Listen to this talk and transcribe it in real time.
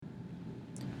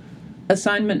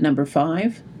Assignment number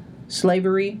 5,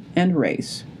 Slavery and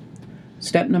Race.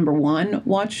 Step number 1,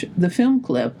 watch the film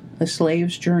clip, A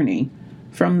Slave's Journey,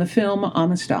 from the film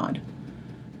Amistad.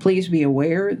 Please be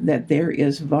aware that there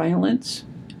is violence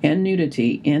and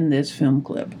nudity in this film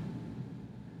clip.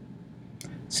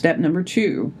 Step number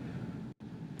 2,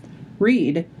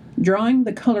 read Drawing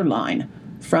the Color Line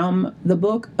from the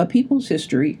book A People's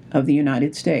History of the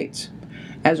United States.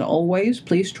 As always,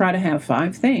 please try to have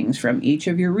 5 things from each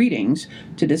of your readings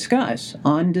to discuss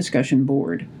on discussion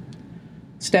board.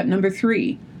 Step number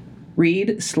 3,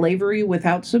 read Slavery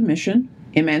Without Submission,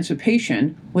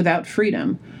 Emancipation Without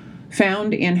Freedom,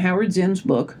 found in Howard Zinn's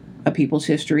book, A People's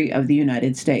History of the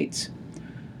United States.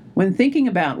 When thinking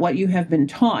about what you have been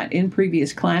taught in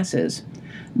previous classes,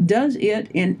 does it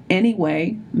in any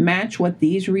way match what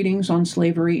these readings on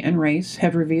slavery and race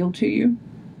have revealed to you?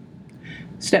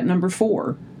 Step number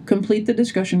 4, complete the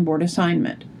discussion board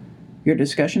assignment. Your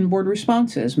discussion board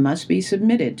responses must be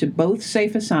submitted to both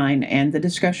SafeAssign and the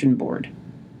discussion board.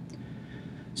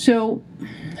 So,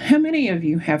 how many of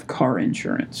you have car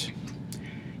insurance?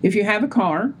 If you have a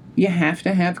car, you have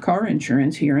to have car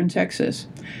insurance here in Texas.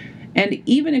 And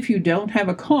even if you don't have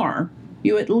a car,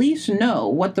 you at least know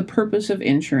what the purpose of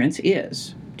insurance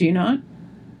is. Do you not?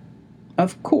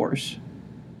 Of course.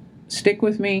 Stick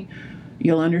with me.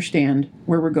 You'll understand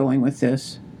where we're going with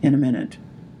this in a minute.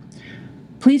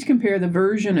 Please compare the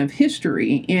version of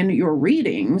history in your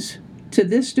readings to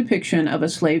this depiction of a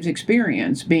slave's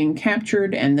experience being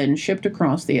captured and then shipped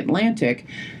across the Atlantic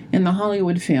in the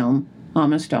Hollywood film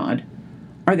Amistad.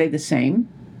 Are they the same?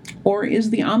 Or is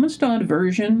the Amistad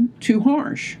version too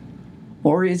harsh?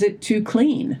 Or is it too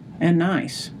clean and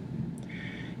nice?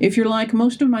 If you're like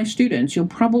most of my students, you'll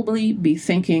probably be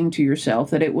thinking to yourself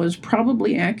that it was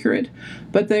probably accurate,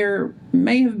 but there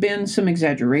may have been some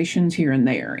exaggerations here and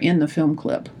there in the film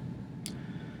clip.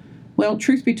 Well,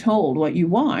 truth be told, what you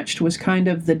watched was kind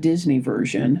of the Disney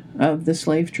version of the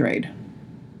slave trade.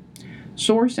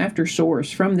 Source after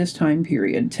source from this time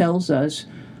period tells us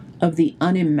of the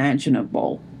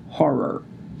unimaginable horror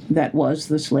that was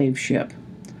the slave ship,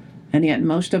 and yet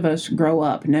most of us grow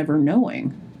up never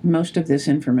knowing most of this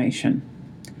information.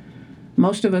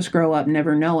 Most of us grow up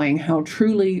never knowing how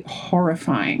truly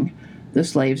horrifying the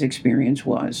slave's experience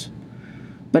was.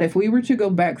 But if we were to go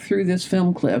back through this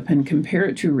film clip and compare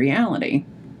it to reality,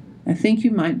 I think you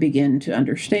might begin to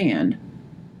understand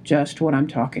just what I'm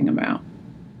talking about.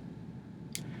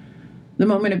 The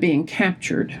moment of being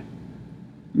captured.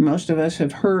 Most of us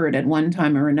have heard at one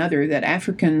time or another that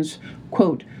Africans,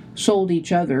 quote, sold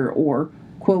each other or,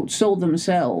 quote, sold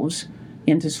themselves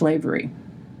into slavery.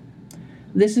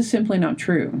 This is simply not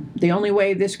true. The only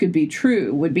way this could be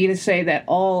true would be to say that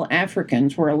all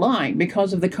Africans were alike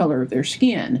because of the color of their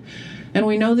skin. And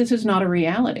we know this is not a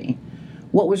reality.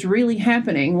 What was really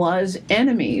happening was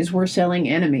enemies were selling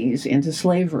enemies into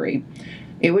slavery.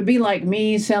 It would be like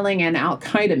me selling an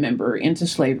Al-Qaeda member into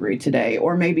slavery today,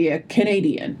 or maybe a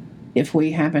Canadian, if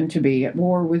we happen to be at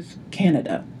war with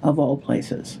Canada, of all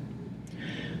places.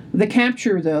 The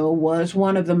capture, though, was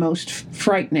one of the most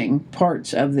frightening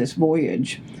parts of this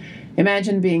voyage.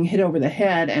 Imagine being hit over the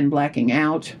head and blacking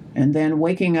out, and then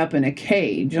waking up in a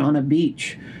cage on a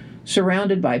beach,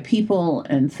 surrounded by people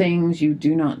and things you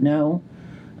do not know,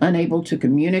 unable to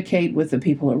communicate with the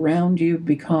people around you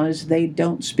because they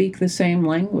don't speak the same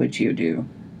language you do.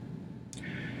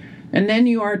 And then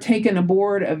you are taken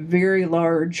aboard a very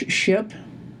large ship.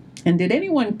 And did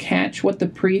anyone catch what the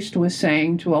priest was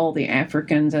saying to all the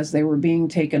Africans as they were being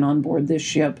taken on board this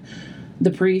ship? The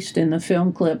priest in the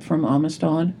film clip from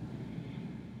Amistad?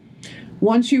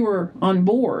 Once you are on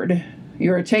board,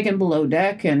 you are taken below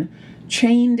deck and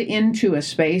chained into a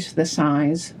space the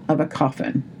size of a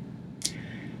coffin.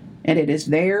 And it is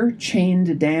there,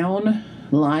 chained down,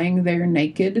 lying there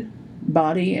naked,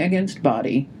 body against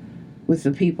body, with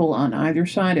the people on either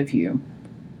side of you,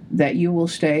 that you will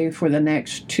stay for the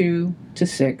next 2 to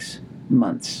 6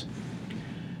 months.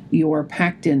 You are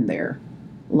packed in there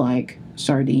like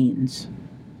sardines.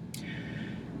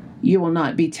 You will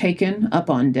not be taken up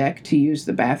on deck to use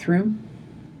the bathroom.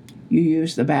 You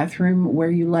use the bathroom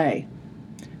where you lay,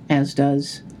 as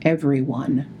does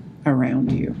everyone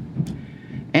around you.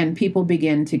 And people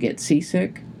begin to get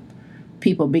seasick.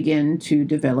 People begin to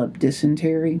develop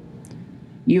dysentery.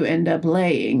 You end up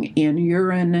laying in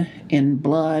urine, in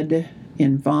blood,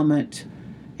 in vomit,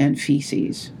 and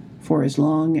feces for as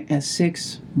long as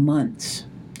 6 months.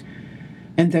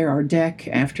 And there are deck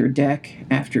after deck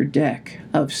after deck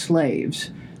of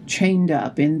slaves chained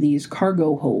up in these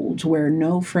cargo holds where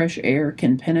no fresh air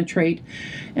can penetrate,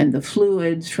 and the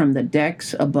fluids from the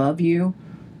decks above you,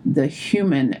 the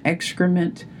human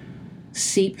excrement,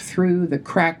 seep through the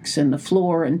cracks in the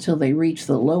floor until they reach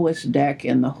the lowest deck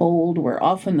in the hold, where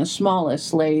often the smallest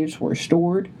slaves were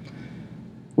stored,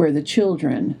 where the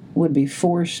children would be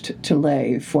forced to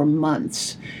lay for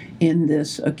months in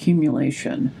this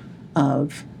accumulation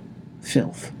of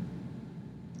filth.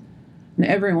 And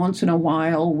every once in a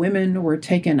while, women were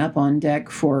taken up on deck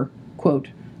for, quote,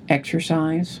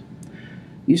 exercise.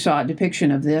 You saw a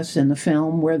depiction of this in the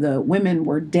film where the women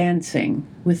were dancing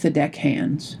with the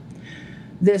deckhands.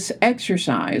 This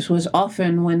exercise was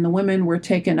often when the women were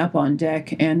taken up on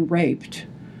deck and raped.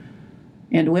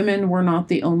 And women were not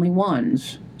the only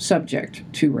ones subject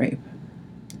to rape.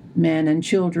 Men and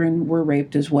children were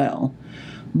raped as well.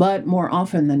 But more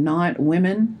often than not,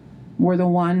 women were the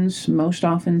ones most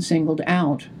often singled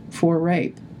out for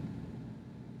rape.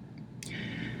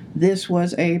 This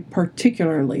was a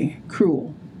particularly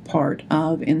cruel part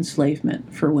of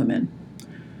enslavement for women.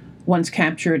 Once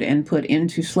captured and put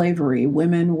into slavery,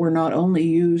 women were not only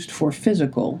used for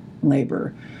physical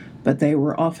labor, but they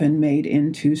were often made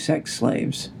into sex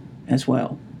slaves as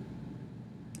well.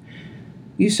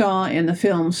 You saw in the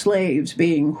film slaves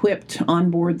being whipped on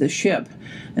board the ship,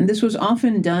 and this was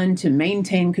often done to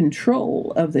maintain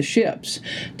control of the ships,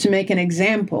 to make an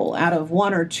example out of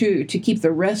one or two, to keep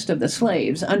the rest of the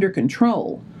slaves under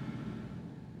control.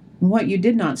 What you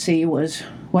did not see was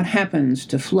what happens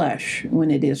to flesh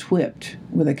when it is whipped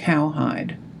with a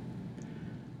cowhide.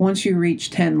 Once you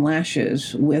reach 10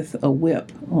 lashes with a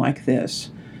whip like this,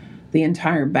 the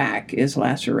entire back is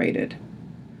lacerated.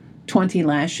 20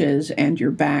 lashes and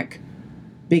your back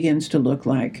begins to look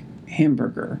like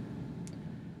hamburger.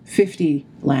 50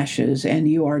 lashes and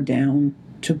you are down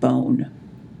to bone.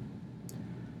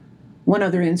 One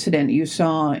other incident you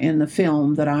saw in the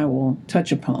film that I will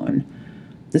touch upon: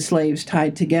 the slaves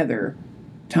tied together,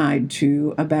 tied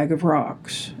to a bag of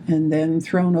rocks, and then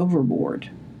thrown overboard.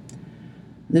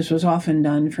 This was often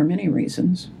done for many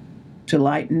reasons: to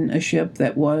lighten a ship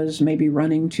that was maybe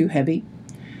running too heavy,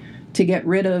 to get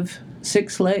rid of sick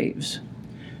slaves,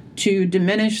 to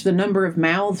diminish the number of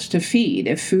mouths to feed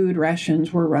if food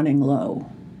rations were running low,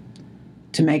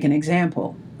 to make an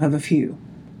example of a few,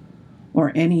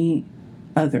 or any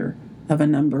other of a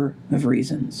number of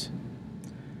reasons.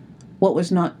 What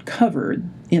was not covered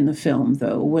in the film,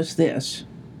 though, was this.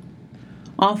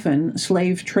 Often,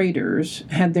 slave traders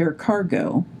had their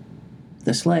cargo,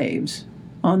 the slaves,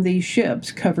 on these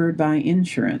ships covered by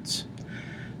insurance.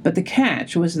 But the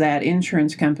catch was that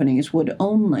insurance companies would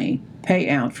only pay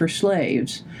out for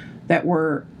slaves that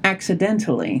were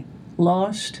accidentally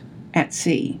lost at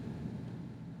sea.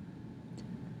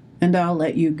 And I'll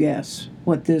let you guess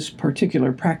what this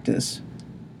particular practice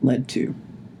led to.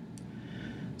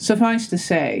 Suffice to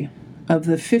say, of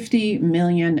the 50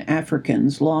 million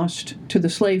Africans lost to the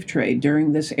slave trade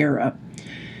during this era,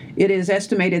 it is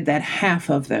estimated that half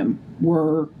of them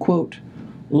were, quote,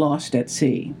 lost at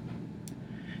sea.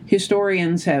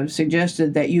 Historians have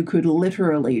suggested that you could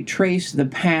literally trace the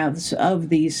paths of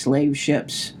these slave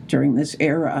ships during this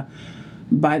era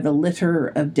by the litter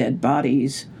of dead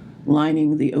bodies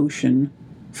lining the ocean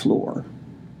floor.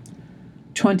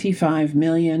 25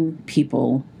 million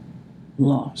people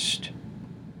lost.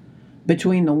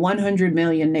 Between the 100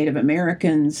 million Native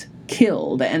Americans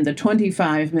killed and the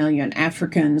 25 million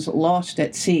Africans lost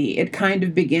at sea, it kind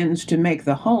of begins to make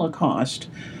the Holocaust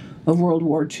of World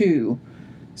War II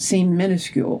seem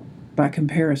minuscule by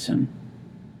comparison,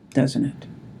 doesn't it?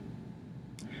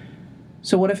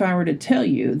 So what if I were to tell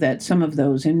you that some of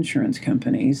those insurance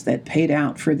companies that paid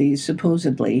out for these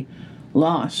supposedly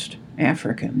lost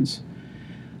Africans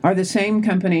are the same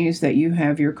companies that you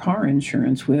have your car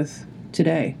insurance with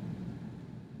today?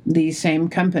 These same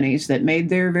companies that made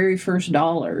their very first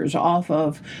dollars off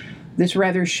of this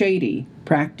rather shady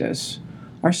practice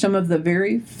are some of the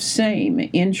very same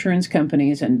insurance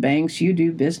companies and banks you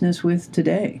do business with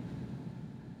today.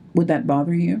 Would that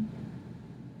bother you?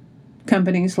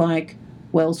 Companies like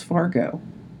Wells Fargo,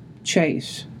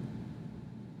 Chase,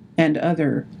 and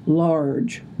other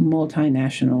large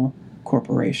multinational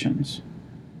corporations.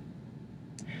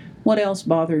 What else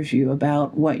bothers you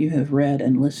about what you have read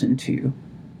and listened to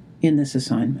in this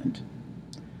assignment?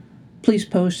 Please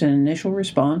post an initial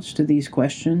response to these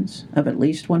questions of at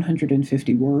least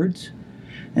 150 words,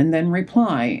 and then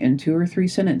reply in 2 or 3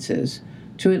 sentences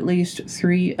to at least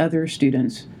 3 other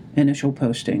students' initial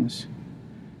postings.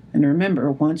 And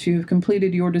remember, once you have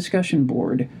completed your discussion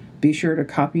board, be sure to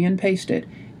copy and paste it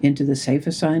into the Safe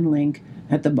Assign link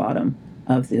at the bottom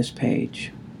of this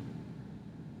page.